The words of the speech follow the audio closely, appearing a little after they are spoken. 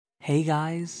Hey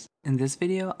guys, in this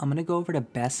video I'm gonna go over the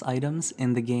best items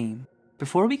in the game.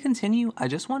 Before we continue, I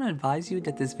just want to advise you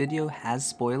that this video has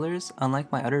spoilers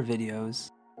unlike my other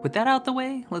videos. With that out the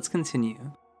way, let's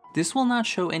continue. This will not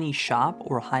show any shop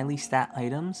or highly stat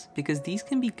items because these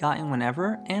can be gotten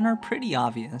whenever and are pretty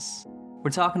obvious.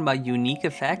 We're talking about unique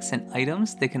effects and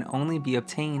items that can only be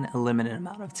obtained a limited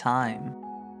amount of time.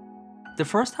 The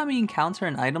first time we encounter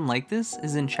an item like this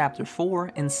is in Chapter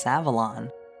 4 in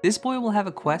Savalon. This boy will have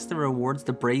a quest that rewards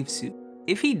the Brave Suit.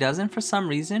 If he doesn't for some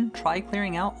reason, try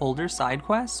clearing out older side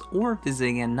quests or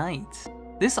visiting at night.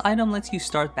 This item lets you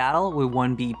start battle with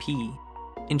 1 BP.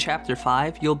 In Chapter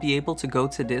 5, you'll be able to go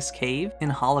to this cave in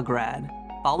Holograd.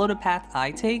 Follow the path I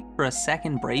take for a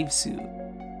second Brave Suit.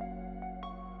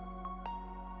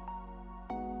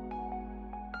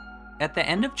 At the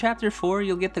end of Chapter 4,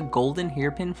 you'll get the golden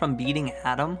hairpin from beating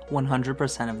Adam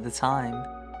 100% of the time.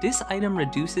 This item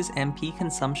reduces MP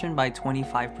consumption by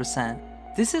 25%.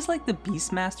 This is like the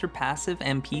Beastmaster passive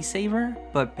MP saver,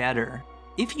 but better.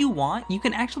 If you want, you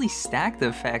can actually stack the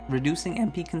effect, reducing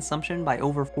MP consumption by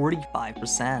over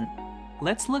 45%.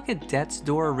 Let's look at Death's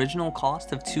Door original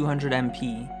cost of 200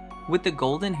 MP. With the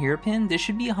golden hairpin, this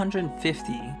should be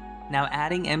 150. Now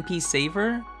adding MP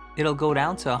saver, it'll go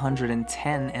down to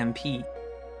 110 MP.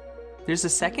 There's a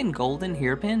second golden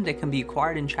hairpin that can be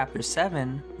acquired in Chapter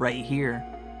 7, right here.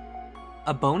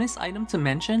 A bonus item to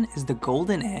mention is the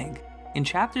golden egg. In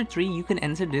Chapter 3 you can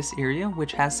enter this area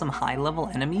which has some high level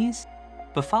enemies,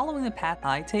 but following the path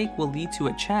I take will lead to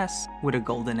a chest with a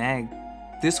golden egg.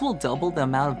 This will double the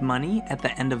amount of money at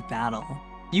the end of battle.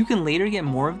 You can later get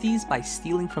more of these by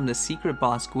stealing from the secret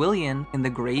boss Gwillian in the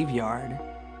graveyard.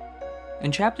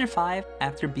 In Chapter 5,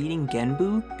 after beating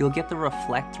Genbu, you'll get the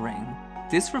Reflect Ring.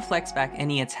 This reflects back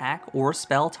any attack or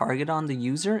spell targeted on the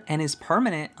user and is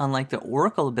permanent, unlike the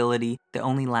Oracle ability that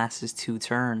only lasts 2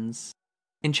 turns.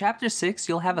 In Chapter 6,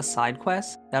 you'll have a side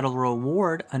quest that'll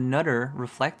reward another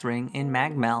Reflect Ring in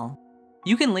Magmel.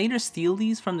 You can later steal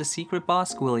these from the secret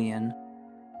boss Gwillian.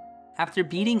 After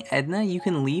beating Edna, you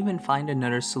can leave and find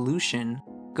another solution.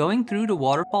 Going through the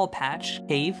Waterfall Patch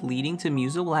cave leading to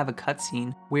Musa will have a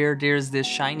cutscene where there's this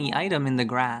shiny item in the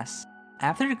grass.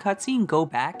 After the cutscene, go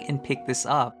back and pick this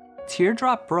up.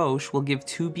 Teardrop Brooch will give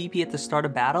 2 BP at the start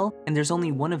of battle, and there's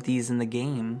only one of these in the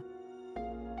game.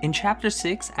 In Chapter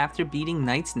 6, after beating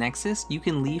Knight's Nexus, you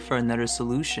can leave for another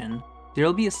solution. There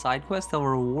will be a side quest that will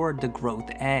reward the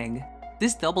Growth Egg.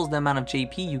 This doubles the amount of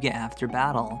JP you get after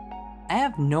battle. I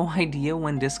have no idea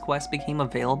when this quest became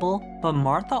available, but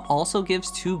Martha also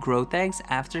gives 2 Growth Eggs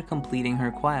after completing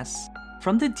her quests.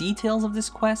 From the details of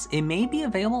this quest, it may be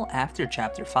available after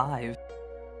Chapter 5.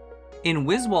 In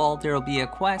Wiswall, there will be a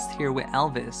quest here with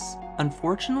Elvis.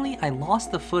 Unfortunately, I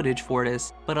lost the footage for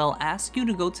this, but I'll ask you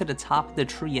to go to the top of the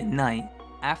tree at night.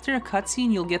 After a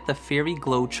cutscene, you'll get the Fairy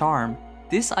Glow Charm.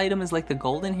 This item is like the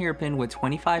golden hairpin with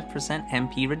 25%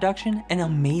 MP reduction and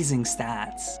amazing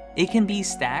stats. It can be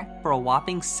stacked for a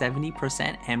whopping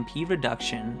 70% MP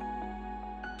reduction.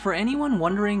 For anyone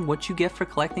wondering what you get for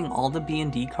collecting all the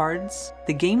B&D cards,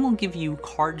 the game will give you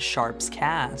Card Sharp's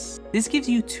Cast. This gives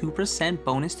you 2%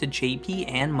 bonus to JP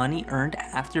and money earned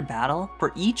after battle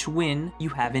for each win you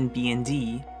have in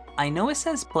B&D. I know it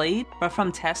says played, but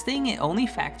from testing it only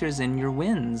factors in your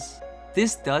wins.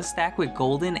 This does stack with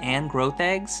golden and growth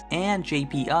eggs, and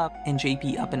JP up and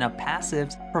JP up and up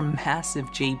passives for massive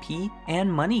JP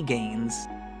and money gains.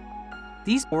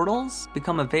 These portals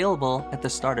become available at the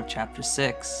start of Chapter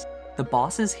 6. The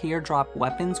bosses here drop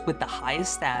weapons with the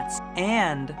highest stats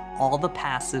and all the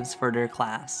passives for their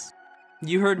class.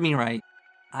 You heard me right.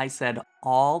 I said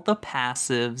all the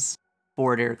passives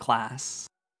for their class.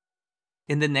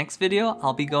 In the next video,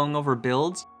 I'll be going over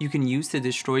builds you can use to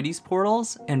destroy these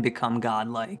portals and become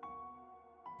godlike.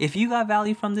 If you got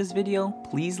value from this video,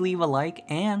 please leave a like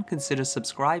and consider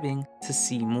subscribing to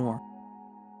see more.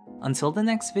 Until the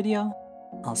next video,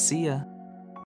 I'll see ya.